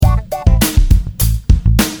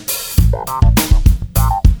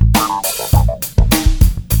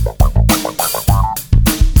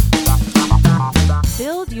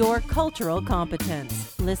cultural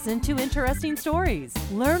competence. Listen to interesting stories.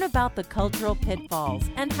 Learn about the cultural pitfalls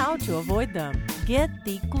and how to avoid them. Get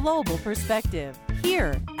the global perspective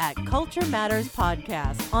here at Culture Matters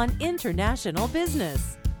Podcast on international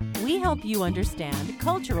business. We help you understand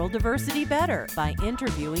cultural diversity better by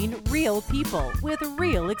interviewing real people with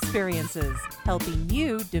real experiences, helping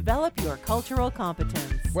you develop your cultural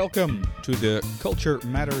competence. Welcome to the Culture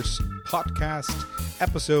Matters Podcast,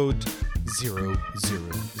 episode 000.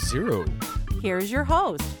 Here's your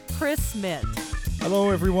host, Chris Smith.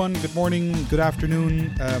 Hello, everyone. Good morning, good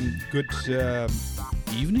afternoon, good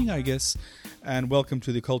evening, I guess. And welcome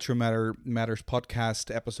to the Culture Matters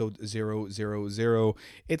Podcast, episode 000.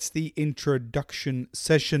 It's the introduction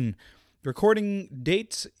session. The recording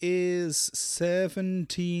date is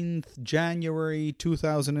 17th January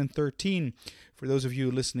 2013, for those of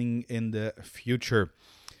you listening in the future.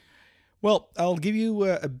 Well, I'll give you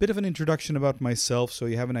a bit of an introduction about myself so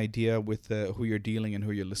you have an idea with who you're dealing and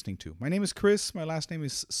who you're listening to. My name is Chris. My last name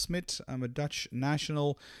is Smit. I'm a Dutch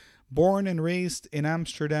national, born and raised in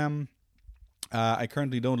Amsterdam. I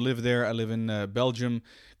currently don't live there. I live in Belgium,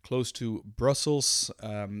 close to Brussels,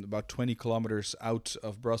 about 20 kilometers out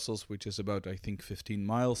of Brussels, which is about, I think, 15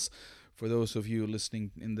 miles for those of you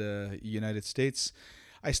listening in the United States.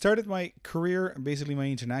 I started my career, basically my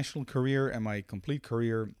international career and my complete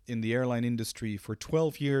career in the airline industry for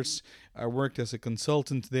 12 years. I worked as a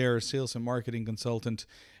consultant there, sales and marketing consultant,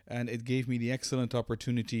 and it gave me the excellent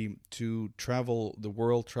opportunity to travel the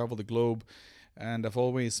world, travel the globe. And I've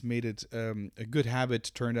always made it a good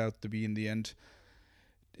habit, turned out to be in the end,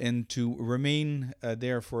 and to remain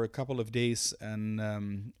there for a couple of days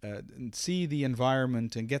and see the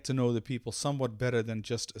environment and get to know the people somewhat better than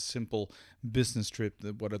just a simple business trip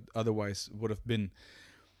that what it otherwise would have been.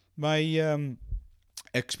 My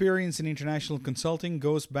experience in international consulting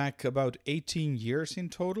goes back about 18 years in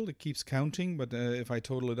total. It keeps counting, but if I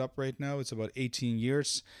total it up right now, it's about 18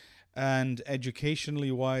 years. And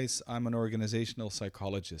educationally wise, I'm an organizational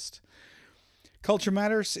psychologist. Culture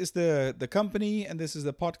Matters is the company, and this is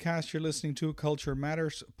the podcast you're listening to, Culture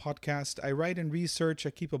Matters Podcast. I write and research. I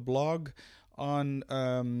keep a blog on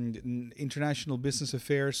international business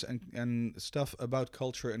affairs and stuff about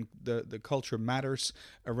culture and the culture matters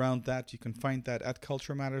around that. You can find that at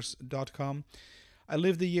culturematters.com. I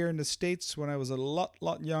lived a year in the States when I was a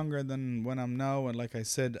lot younger than when I'm now. And like I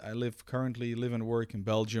said, I currently live and work in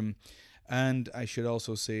Belgium. And I should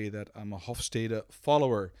also say that I'm a Hofstede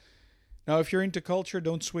follower. Now, if you're into culture,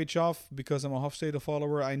 don't switch off because I'm a Hofstede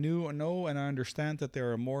follower. I know and I understand that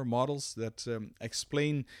there are more models that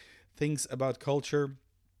explain things about culture.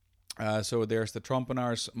 So there's the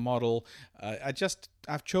Trompenaars model.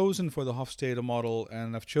 I've chosen for the Hofstede model,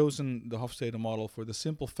 and I've chosen the Hofstede model for the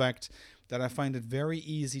simple fact that I find it very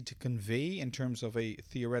easy to convey in terms of a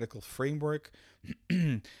theoretical framework,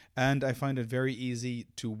 and I find it very easy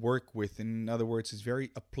to work with. In other words, it's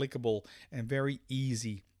very applicable and very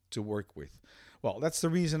easy to work with. Well, that's the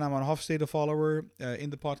reason I'm a Hofstede follower. In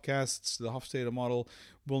the podcasts, the Hofstede model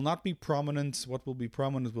will not be prominent. What will be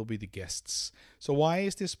prominent will be the guests. So why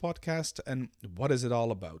is this podcast and what is it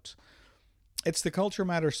all about? It's the Culture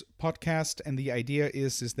Matters podcast, and the idea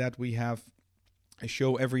is that we have a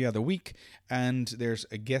show every other week, and there's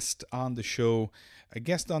a guest on the show. A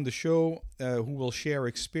guest on the show who will share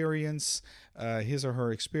experience, his or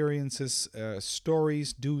her experiences,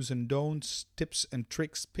 stories, do's and don'ts, tips and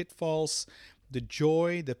tricks, pitfalls, the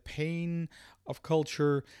joy, the pain of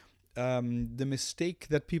culture, the mistake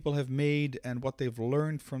that people have made and what they've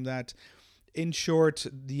learned from that. In short,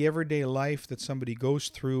 the everyday life that somebody goes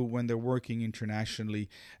through when they're working internationally.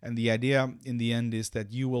 And the idea in the end is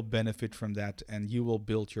that you will benefit from that and you will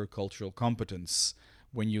build your cultural competence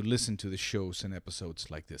when you listen to the shows and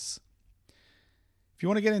episodes like this. If you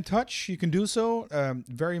want to get in touch, you can do so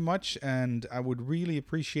very much, and I would really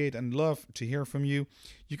appreciate and love to hear from you.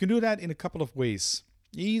 You can do that in a couple of ways.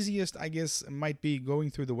 The easiest, I guess, might be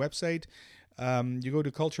going through the website. You go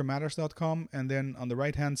to culturematters.com, and then on the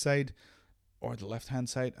right-hand side, or the left-hand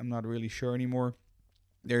side, I'm not really sure anymore,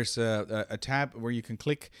 there's a tab where you can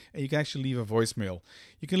click and you can actually leave a voicemail.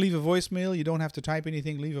 You can leave a voicemail. You don't have to type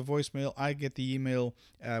anything. Leave a voicemail. I get the email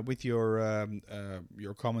with your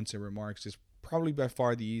comments and remarks. It's probably by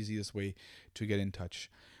far the easiest way to get in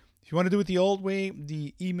touch. If you want to do it the old way,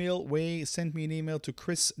 the email way, send me an email to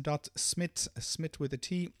chris.smit, smit with a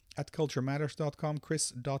T, at culturematters.com,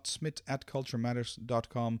 chris.smit at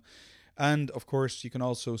culturematters.com. And, of course, you can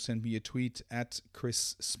also send me a tweet at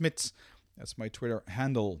Chris Smits. That's my Twitter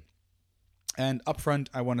handle. And up front,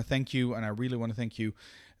 I want to thank you, and I really want to thank you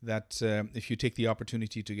that if you take the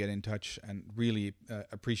opportunity to get in touch, and really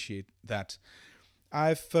appreciate that.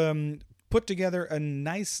 I've put together a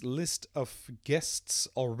nice list of guests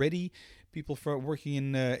already. People working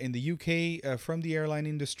in the UK from the airline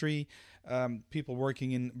industry, people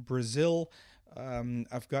working in Brazil.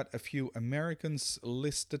 I've got a few Americans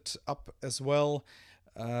listed up as well.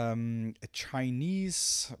 A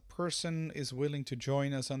Chinese person is willing to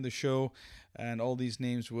join us on the show, and all these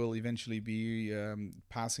names will eventually be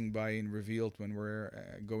passing by and revealed when we're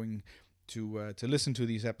going to listen to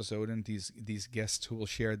these episodes and these guests who will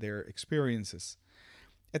share their experiences.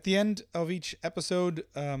 At the end of each episode,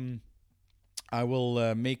 I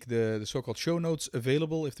will make the so-called show notes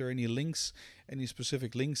available. If there are any links, any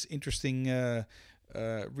specific links, interesting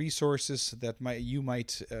resources that you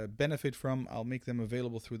might benefit from, I'll make them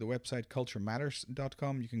available through the website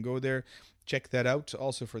culturematters.com. You can go there, check that out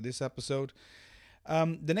also for this episode.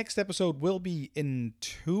 The next episode will be in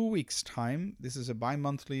 2 weeks' time. This is a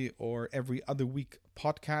bi-monthly or every other week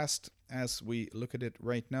podcast as we look at it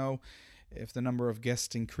right now. If the number of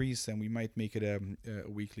guests increase, then we might make it a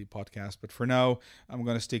weekly podcast. But for now, I'm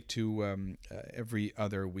going to stick to every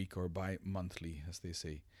other week or bi-monthly, as they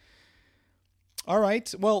say. All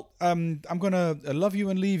right. Well, I'm going to love you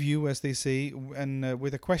and leave you, as they say, and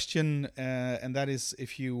with a question, and that is,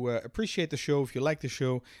 if you appreciate the show, if you like the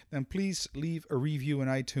show, then please leave a review on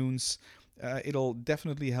iTunes. It'll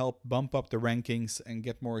definitely help bump up the rankings and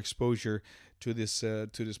get more exposure to this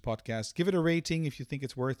podcast. Give it a rating if you think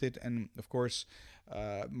it's worth it, and of course,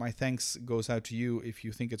 my thanks goes out to you if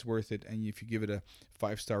you think it's worth it, and if you give it a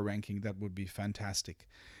 5-star ranking, that would be fantastic.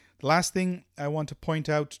 The last thing I want to point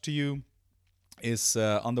out to you is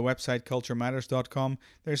on the website culturematters.com.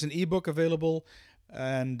 There's an ebook available.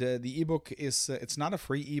 And the ebook is it's not a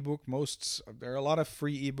free ebook. There are a lot of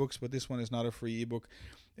free ebooks, but this one is not a free ebook.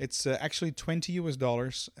 It's actually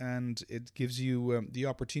 $20 and it gives you the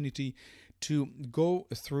opportunity to go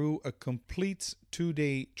through a complete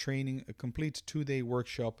 2-day training, a complete 2-day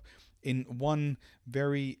workshop in one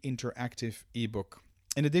very interactive ebook.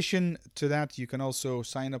 In addition to that, you can also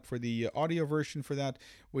sign up for the audio version for that,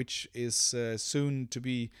 which is soon to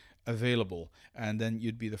be available, and then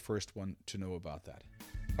you'd be the first one to know about that.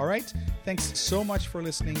 All right, thanks so much for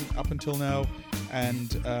listening up until now,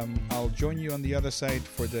 and I'll join you on the other side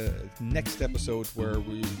for the next episode where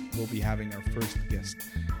we will be having our first guest.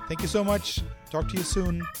 Thank you so much. Talk to you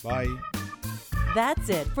soon. Bye. That's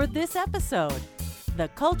it for this episode. The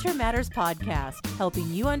Culture Matters Podcast, helping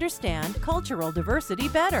you understand cultural diversity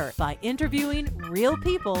better by interviewing real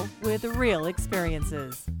people with real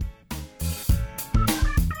experiences.